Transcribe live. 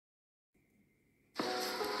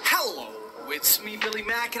It's me, Billy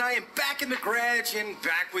Mack, and I am back in the garage and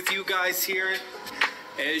back with you guys here.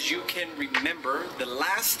 As you can remember, the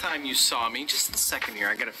last time you saw me, just a second here,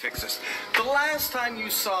 I gotta fix this. The last time you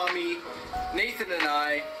saw me, Nathan and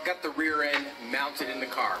I got the rear end mounted in the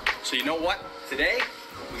car. So you know what? Today,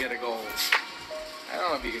 we gotta go, I don't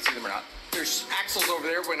know if you can see them or not. There's axles over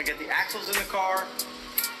there. We're gonna get the axles in the car,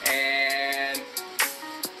 and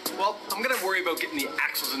well, I'm gonna worry about getting the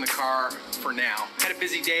axles in the car for now. Had a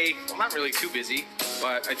busy day, well, not really too busy,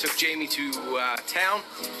 but I took Jamie to town,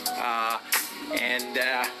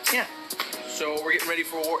 yeah. So we're getting ready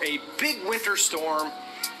for a big winter storm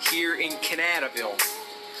here in Canadaville.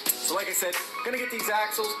 So like I said, I'm gonna get these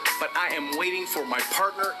axles, but I am waiting for my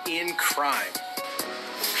partner in crime.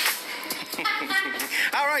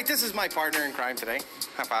 All right, this is my partner in crime today.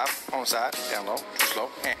 High five, on the side, down low, too slow.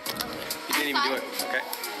 You didn't even do it, okay.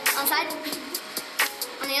 On the side?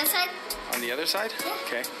 On the other side? On the other side? Yeah.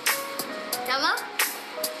 Okay. Down low?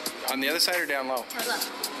 On the other side or down low? Down low.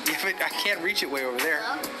 Yeah, but I can't reach it way over there.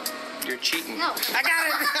 Low? You're cheating. No. I got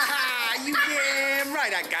it! You damn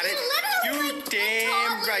right I got it. You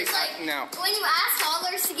damn right. No. When you ask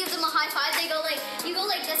toddlers to give them a high five, they go like, you go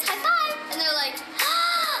like this, high five, and they're like,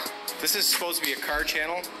 ah! This is supposed to be a car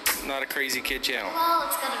channel, not a crazy kid channel. Well,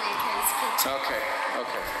 it's gonna be a crazy kid channel.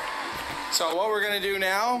 Okay. So what we're gonna do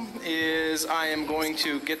now is I am going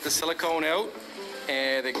to get the silicone out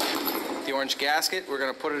and the orange gasket. We're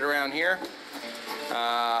gonna put it around here.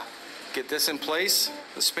 Get this in place,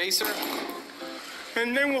 the spacer,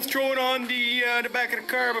 and then we'll throw it on the back of the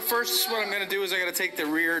car. But first, what I'm gonna do is I gotta take the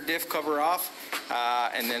rear diff cover off,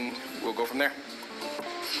 and then we'll go from there.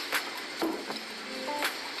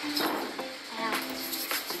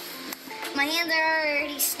 My hands are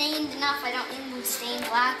already stained enough. I don't need them stained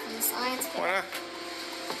black from the science fair. Why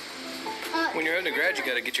not? When you're out in the garage, you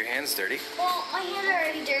gotta get your hands dirty. Well, my hands are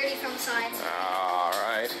already dirty from science fair. All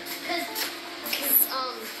right. Because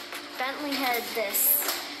Bentley had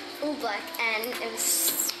this blue black and it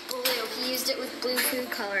was blue. He used it with blue food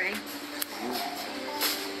coloring.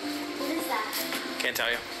 What is that? Can't tell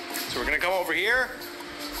you. So we're gonna come over here.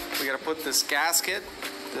 We gotta put this gasket,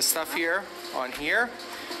 this stuff here, on here,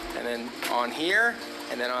 and then on here,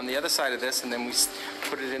 and then on the other side of this, and then we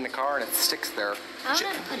put it in the car and it sticks there. I don't know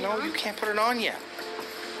how to put it on. No, you can't put it on yet.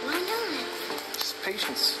 Why not? Just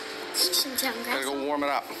patience. Patience, young Gotta girl. go warm it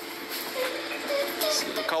up. It's a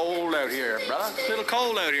little cold out here, brother. A little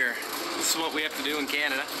cold out here. This is what we have to do in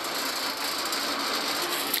Canada.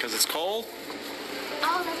 Because it's cold.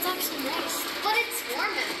 Oh, that's actually nice. But it's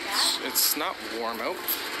warm out, Dad. It's not warm out.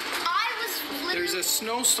 I was literally... There's a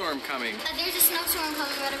snowstorm coming. There's a snowstorm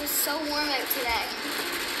coming, but it was so warm out today.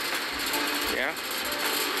 Yeah?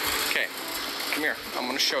 Okay. Come here. I'm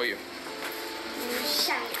going to show you. You're gonna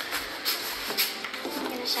show me. You're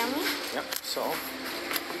gonna show me? Yep. So,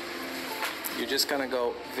 you're just going to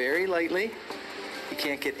go very lightly. You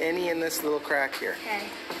can't get any in this little crack here. Okay.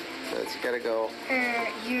 So you got to go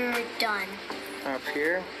You're done. up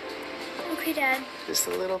here. Okay, Dad. Just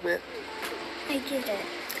a little bit. I get it.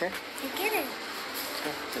 Okay? I get it.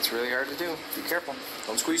 Okay. It's really hard to do. Be careful.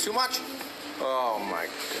 Don't squeeze too much. Oh my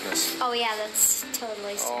goodness. Oh yeah, that's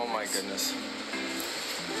totally so Oh my goodness.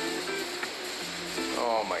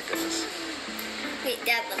 Oh my goodness. Wait,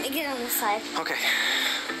 Dad, let me get on the side. Okay.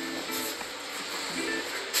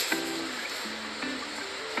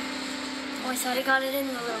 Oh, I thought I got it in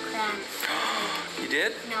the little crack. You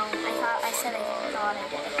did? No, I said I thought I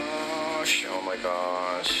did. Gosh, oh my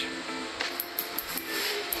gosh.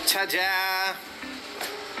 Ta-da!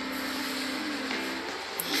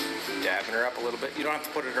 Dabbing her up a little bit. You don't have to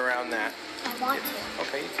put it around that. I want to.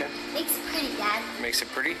 Okay, you can. Makes it pretty, Dad. Makes it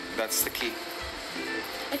pretty? That's the key.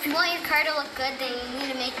 If you want your car to look good, then you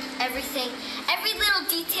need to make everything, every little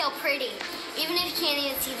detail pretty. Even if you can't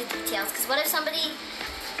even see the details. Because what if somebody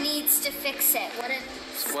needs to fix it?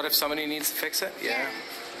 What if somebody needs to fix it? Yeah.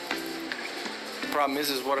 The problem is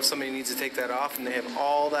what if somebody needs to take that off and they have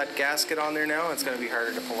all that gasket on there now? It's going to be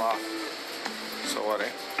harder to pull off. So what,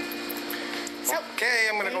 eh? So, okay,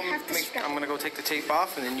 I'm gonna go take the tape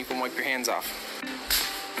off, and then you can wipe your hands off.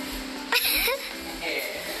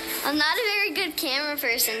 I'm not a very good camera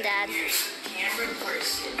person, Dad. Camera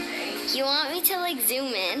person, eh? You want me to like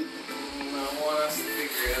zoom in? I want us to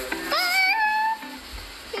figure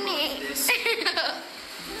out.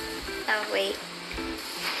 Oh wait,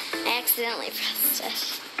 I accidentally pressed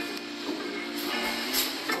it.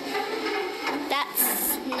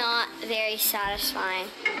 That's not very satisfying.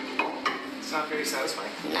 It's not very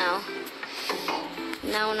satisfying? No.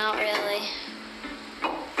 No, not really.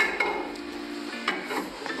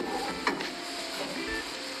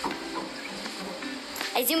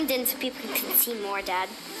 I I zoomed in so people can see more, Dad.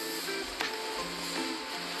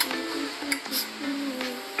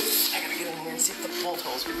 I gotta get in here and see if the bolt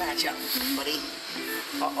holes match up, buddy.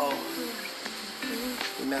 Uh-oh.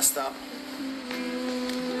 We messed up.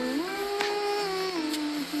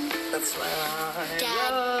 That's right.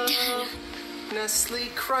 Dad. Nestle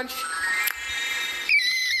Crunch.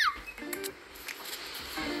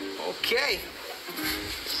 Okay.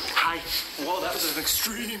 Hi. Whoa, that was an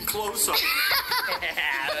extreme close-up.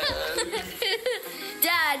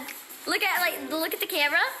 Dad, look at the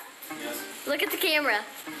camera. Yes. Look at the camera.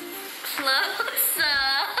 Close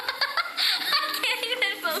up. I can't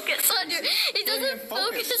even focus on your. It doesn't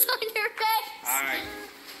focus on your face. All right.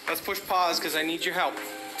 Let's push pause because I need your help.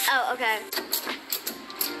 Oh, okay.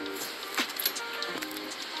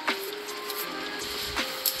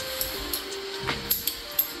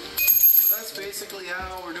 So that's basically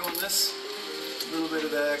how we're doing this. A little bit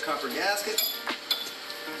of the copper gasket.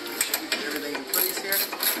 Get everything in place here.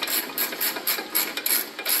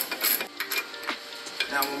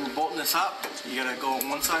 Now when we're bolting this up, you gotta go on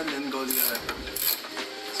one side and then go the other.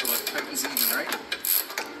 So it tightens even, right?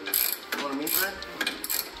 You know what I mean, Fred?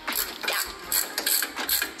 Yeah.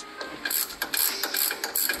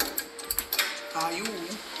 You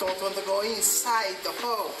don't want to go inside the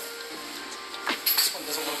hole. This one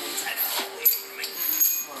doesn't want to go inside the hole.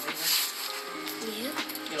 You?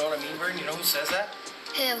 You know what I mean, Vern? You know who says that?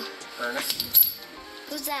 Who? Ernest.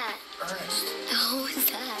 Who's that? Ernest. Who's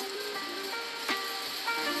that?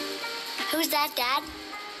 Who's that, Dad?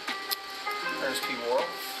 Ernest P. Worrell.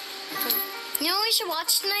 You know what we should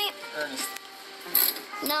watch tonight? Ernest.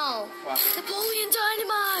 No. What? Napoleon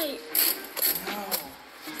Dynamite. No.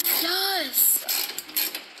 Yes.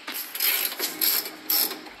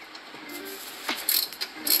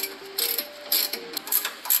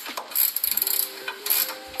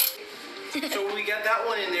 So we got that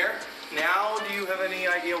one in there. Now, do you have any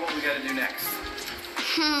idea what we got to do next?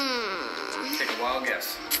 Take a wild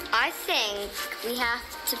guess. I think we have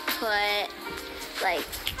to put, like,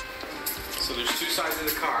 So there's two sides of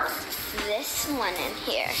the car. this one in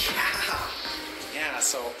here. Yeah,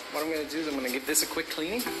 so what I'm going to do is I'm going to give this a quick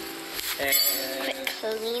cleaning. And Quick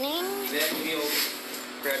cleaning. then you'll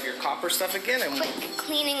grab your copper stuff again and Quick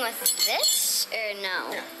cleaning with this, or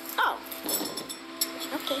no? Yeah. Oh.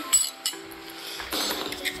 Okay.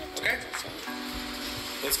 Okay.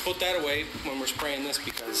 Let's put that away when we're spraying this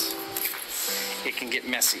because it can get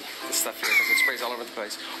messy, this stuff here, because it sprays all over the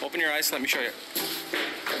place. Open your eyes, let me show you.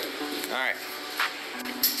 All right.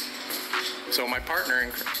 So my partner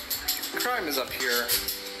in crime is up here.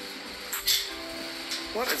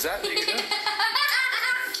 What is that you doing?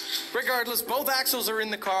 Regardless, both axles are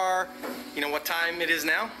in the car. You know what time it is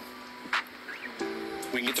now?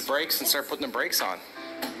 We can get the brakes and start putting the brakes on,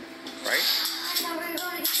 right? Now we're going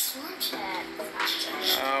to get Snapchat.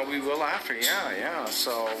 We will after, yeah.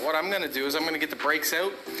 So what I'm going to do is I'm going to get the brakes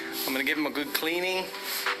out. I'm going to give them a good cleaning.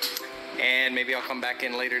 And maybe I'll come back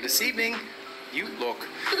in later this evening. You look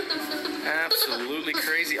absolutely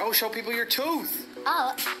crazy. Oh, show people your tooth.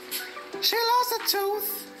 Oh. She lost a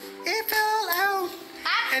tooth. It fell out.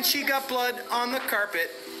 And she got blood on the carpet.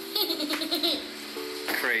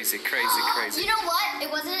 Crazy. You know what? It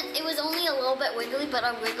was only a little bit wiggly, but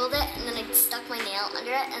I wiggled it and then I stuck my nail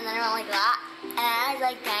under it and then I went like that. And I was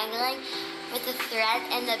like dangling with the thread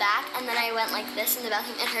in the back and then I went like this in the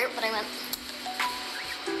bathroom. It hurt, but I went.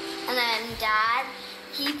 And then Dad,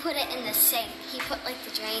 he put it in the sink. He put like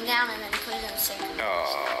the drain down and then he put it in the sink.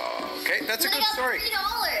 Oh, okay. That's a good story.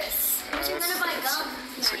 $3. What you gonna buy gum?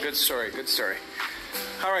 It's a good story.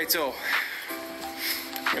 All right, so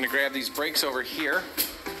I'm gonna grab these brakes over here.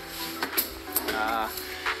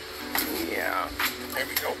 Yeah, there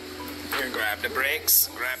we go. Here, grab the brakes.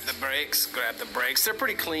 They're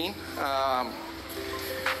pretty clean.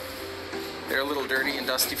 They're a little dirty and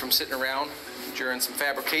dusty from sitting around during some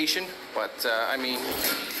fabrication, but I mean,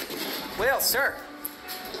 well, sir,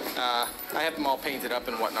 I have them all painted up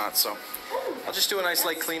and whatnot, so I'll just do a nice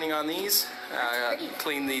light cleaning on these,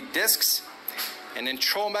 clean the discs, and then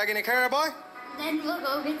throw them back in the car, boy. Then we'll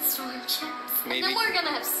go get storm chips. Maybe. And then we're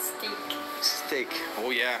gonna have steak. Steak, oh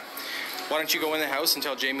yeah. Why don't you go in the house and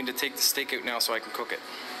tell Jamie to take the steak out now so I can cook it?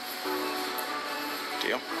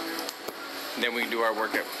 Deal? And then we can do our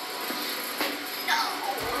workout. No.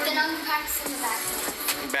 Then I'm practicing the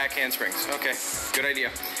backhand. Back handsprings, okay, good idea.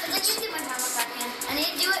 Because I just do my normal backhand. I need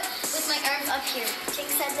to do it with my arms up here. Jake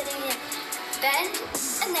said that I need to bend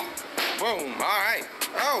and then Boom, all right.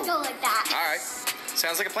 Oh. go like that. All right.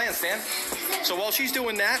 Sounds like a plan, Stan. So while she's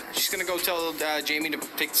doing that, she's gonna go tell Jamie to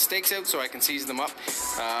take the steaks out so I can season them up.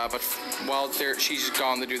 But while she's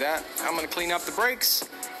gone to do that, I'm gonna clean up the brakes.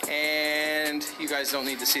 And you guys don't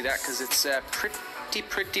need to see that because it's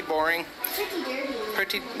pretty boring.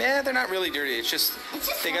 Pretty dirty. They're not really dirty. It's just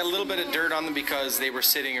they got a little bit of dirt on them because they were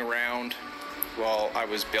sitting around while I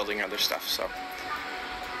was building other stuff. So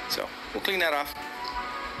we'll clean that off.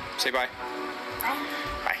 Say bye. Bye.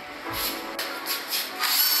 Bye.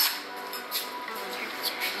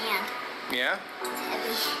 Yeah?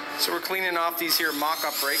 So we're cleaning off these here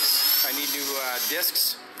mock-up brakes. I need new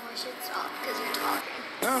discs. I should stop because you're talking.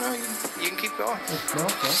 No, you can keep going.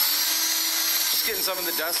 Okay. Just getting some of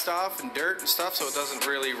the dust off and dirt and stuff so it doesn't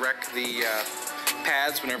really wreck the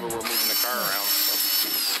pads whenever we're moving the car around.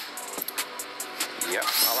 So. Yep,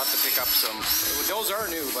 I'll have to pick up some. Those are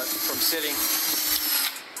new, but from sitting.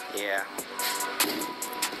 Yeah.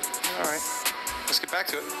 All right, let's get back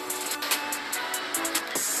to it.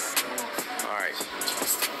 All right,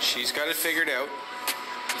 she's got it figured out.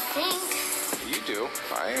 I think. You do.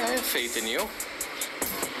 I have faith in you.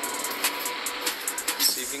 Let's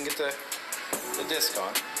see if you can get the disc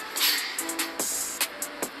on.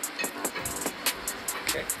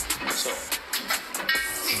 Okay, so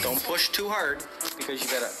don't push too hard because you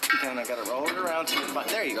kind of gotta roll it around to your butt.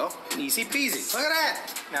 There you go. Easy peasy. Look at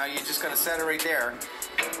that. Now you just gotta set it right there.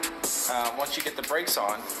 Once you get the brakes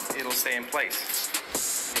on, it'll stay in place.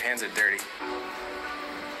 Your hands are dirty.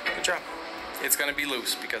 Good job. It's gonna be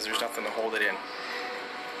loose because there's nothing to hold it in.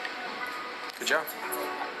 Good job.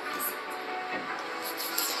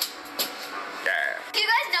 Yeah. Do you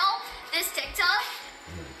guys know this TikTok?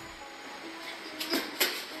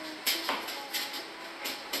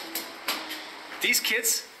 These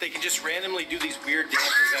kids, they can just randomly do these weird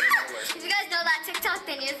dances out of nowhere. Do you guys know that TikTok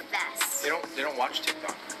thing is the best? They don't watch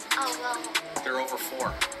TikTok. Oh well. They're over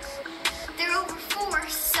 4. They're over 4,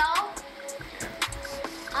 so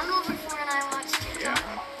I'm over 4 and I watch TikTok.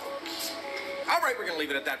 Yeah. All right, we're gonna leave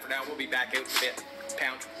it at that for now. We'll be back out in a bit.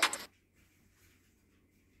 Pound.